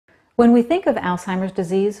When we think of Alzheimer's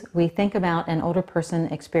disease, we think about an older person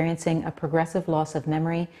experiencing a progressive loss of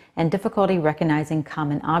memory and difficulty recognizing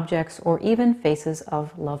common objects or even faces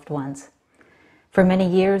of loved ones. For many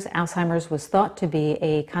years, Alzheimer's was thought to be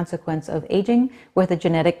a consequence of aging with a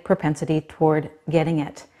genetic propensity toward getting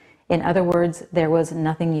it. In other words, there was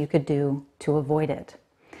nothing you could do to avoid it.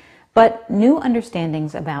 But new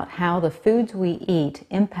understandings about how the foods we eat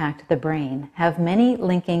impact the brain have many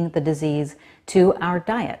linking the disease to our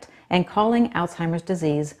diet and calling Alzheimer's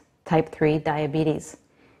disease type 3 diabetes.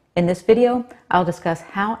 In this video, I'll discuss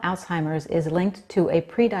how Alzheimer's is linked to a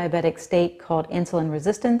pre-diabetic state called insulin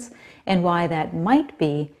resistance and why that might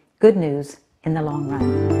be good news in the long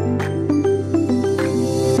run.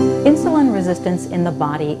 Insulin resistance in the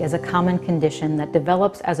body is a common condition that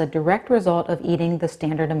develops as a direct result of eating the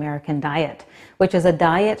standard American diet, which is a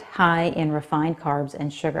diet high in refined carbs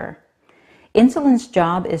and sugar. Insulin's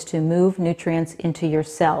job is to move nutrients into your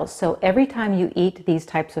cells, so every time you eat these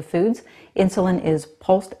types of foods, insulin is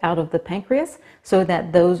pulsed out of the pancreas so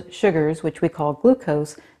that those sugars, which we call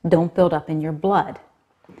glucose, don't build up in your blood.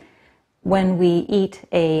 When we eat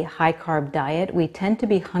a high-carb diet, we tend to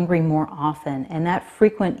be hungry more often, and that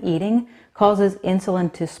frequent eating causes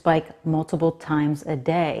insulin to spike multiple times a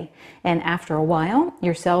day. And after a while,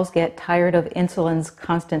 your cells get tired of insulin's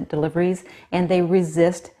constant deliveries, and they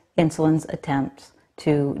resist insulin's attempts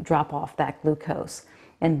to drop off that glucose.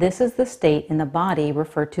 And this is the state in the body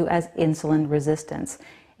referred to as insulin resistance.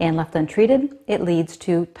 And left untreated, it leads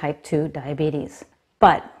to type 2 diabetes.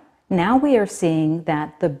 But now we are seeing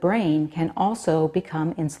that the brain can also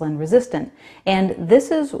become insulin resistant. And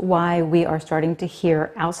this is why we are starting to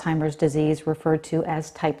hear Alzheimer's disease referred to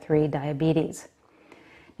as type 3 diabetes.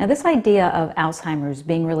 Now, this idea of Alzheimer's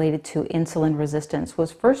being related to insulin resistance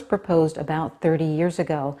was first proposed about 30 years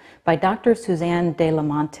ago by Dr. Suzanne de la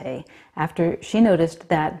Monte after she noticed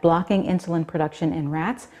that blocking insulin production in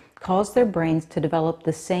rats caused their brains to develop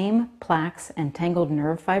the same plaques and tangled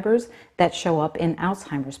nerve fibers that show up in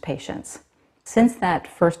Alzheimer's patients. Since that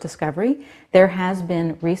first discovery, there has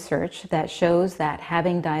been research that shows that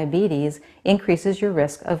having diabetes increases your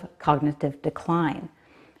risk of cognitive decline.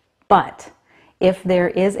 But if there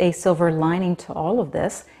is a silver lining to all of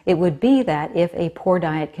this, it would be that if a poor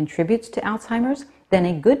diet contributes to Alzheimer's, then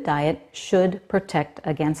a good diet should protect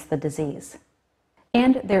against the disease.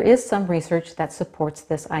 And there is some research that supports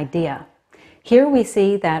this idea. Here we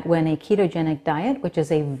see that when a ketogenic diet, which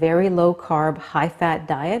is a very low-carb, high-fat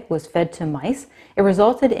diet, was fed to mice, it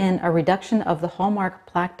resulted in a reduction of the hallmark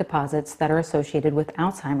plaque deposits that are associated with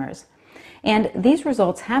Alzheimer's. And these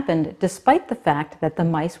results happened despite the fact that the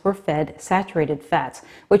mice were fed saturated fats,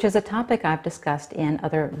 which is a topic I've discussed in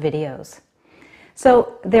other videos.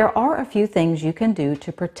 So there are a few things you can do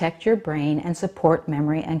to protect your brain and support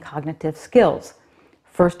memory and cognitive skills.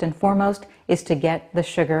 First and foremost is to get the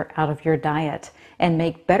sugar out of your diet and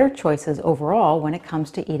make better choices overall when it comes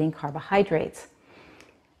to eating carbohydrates.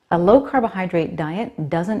 A low carbohydrate diet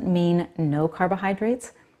doesn't mean no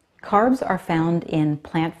carbohydrates. Carbs are found in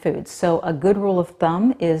plant foods, so a good rule of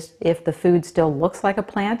thumb is if the food still looks like a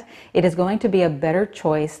plant, it is going to be a better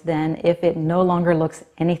choice than if it no longer looks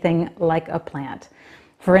anything like a plant.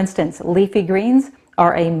 For instance, leafy greens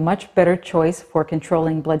are a much better choice for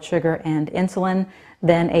controlling blood sugar and insulin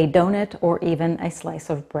than a donut or even a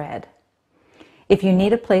slice of bread. If you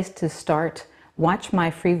need a place to start, watch my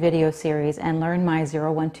free video series and learn my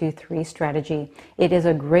 0-1-2-3 strategy. It is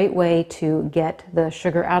a great way to get the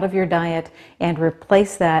sugar out of your diet and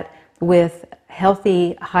replace that with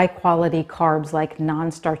healthy, high-quality carbs like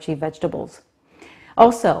non-starchy vegetables.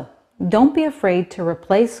 Also, don't be afraid to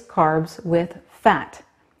replace carbs with fat.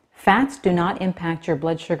 Fats do not impact your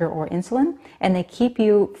blood sugar or insulin, and they keep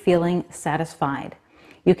you feeling satisfied.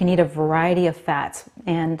 You can eat a variety of fats,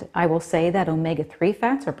 and I will say that omega-3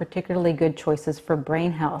 fats are particularly good choices for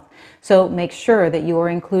brain health. So make sure that you are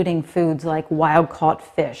including foods like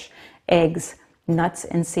wild-caught fish, eggs, nuts,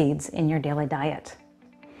 and seeds in your daily diet.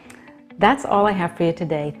 That's all I have for you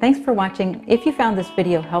today. Thanks for watching. If you found this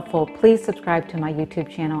video helpful, please subscribe to my YouTube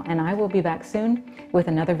channel, and I will be back soon with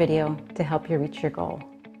another video to help you reach your goal.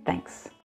 Thanks.